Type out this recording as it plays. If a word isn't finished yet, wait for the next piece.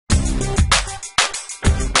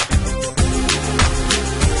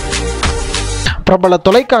பிரபல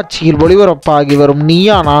தொலைக்காட்சியில் ஒளிபரப்பாகி வரும்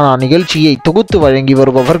நீயா நானா நிகழ்ச்சியை தொகுத்து வழங்கி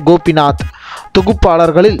வருபவர் கோபிநாத்.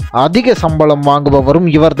 தொகுப்பாளர்களில் அதிக சம்பளம் வாங்குபவரும்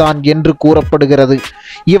இவர்தான் என்று கூறப்படுகிறது.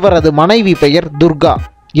 இவரது மனைவி பெயர் துர்கா.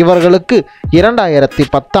 இவர்களுக்கு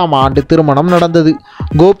 2010ஆம் ஆண்டு திருமணம் நடந்தது.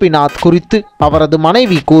 கோபிநாத் குறித்து அவரது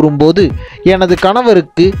மனைவி கூறும்போது, எனது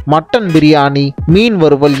கணவருக்கு மட்டன் பிரியாணி, மீன்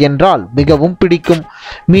வறுவல் என்றால் மிகவும் பிடிக்கும்.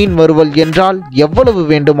 மீன் வறுவல் என்றால் எவ்வளவு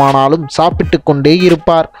வேண்டுமானாலும் சாப்பிட்டு கொண்டே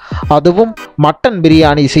இருப்பார். அதுவும் மட்டன்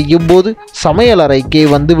பிரியாணி செய்யும்போது சமையலறைக்கே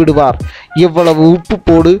வந்து விடுவார். இவ்வளவு உப்பு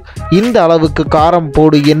போடு, இந்த அளவுக்கு காரம்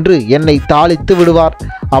போடு என்று என்னை தாளித்து விடுவார்.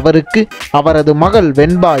 அவருக்கு அவரது மகள்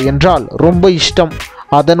வெண்பா என்றால் ரொம்ப இஷ்டம்.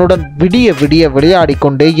 அதனுடன் விடிய விடிய விளையாடி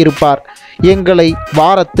கொண்டே இருப்பார். எங்களை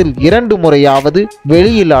வாரத்தில் 2 முறையாவது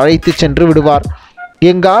வெளியில் அழைத்து சென்று விடுவார்.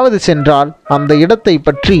 எங்காவது சென்றால் அந்த இடத்தை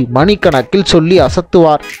பற்றி மணிக்கணக்கில் சொல்லி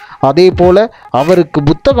அசத்துவார். அதேபோல அவருக்கு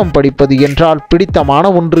புத்தகம் படிப்பது என்றால்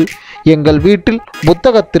பிடித்தமான ஒன்று. எங்கள் வீட்டில்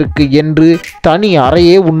புத்தகத்திற்கு என்று தனி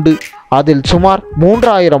அறையே உண்டு. அதில் சுமார்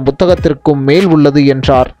 3000 புத்தகத்திற்கும் மேல் உள்ளது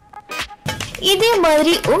என்றார். இதே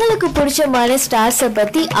மாதிரி உங்களுக்கு பிடிச்சமான ஸ்டார்ஸை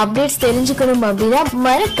பத்தி அப்டேட்ஸ் தெரிஞ்சுக்கணும் அப்படின்னா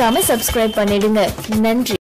மறக்காம சப்ஸ்கிரைப் பண்ணிடுங்க. நன்றி.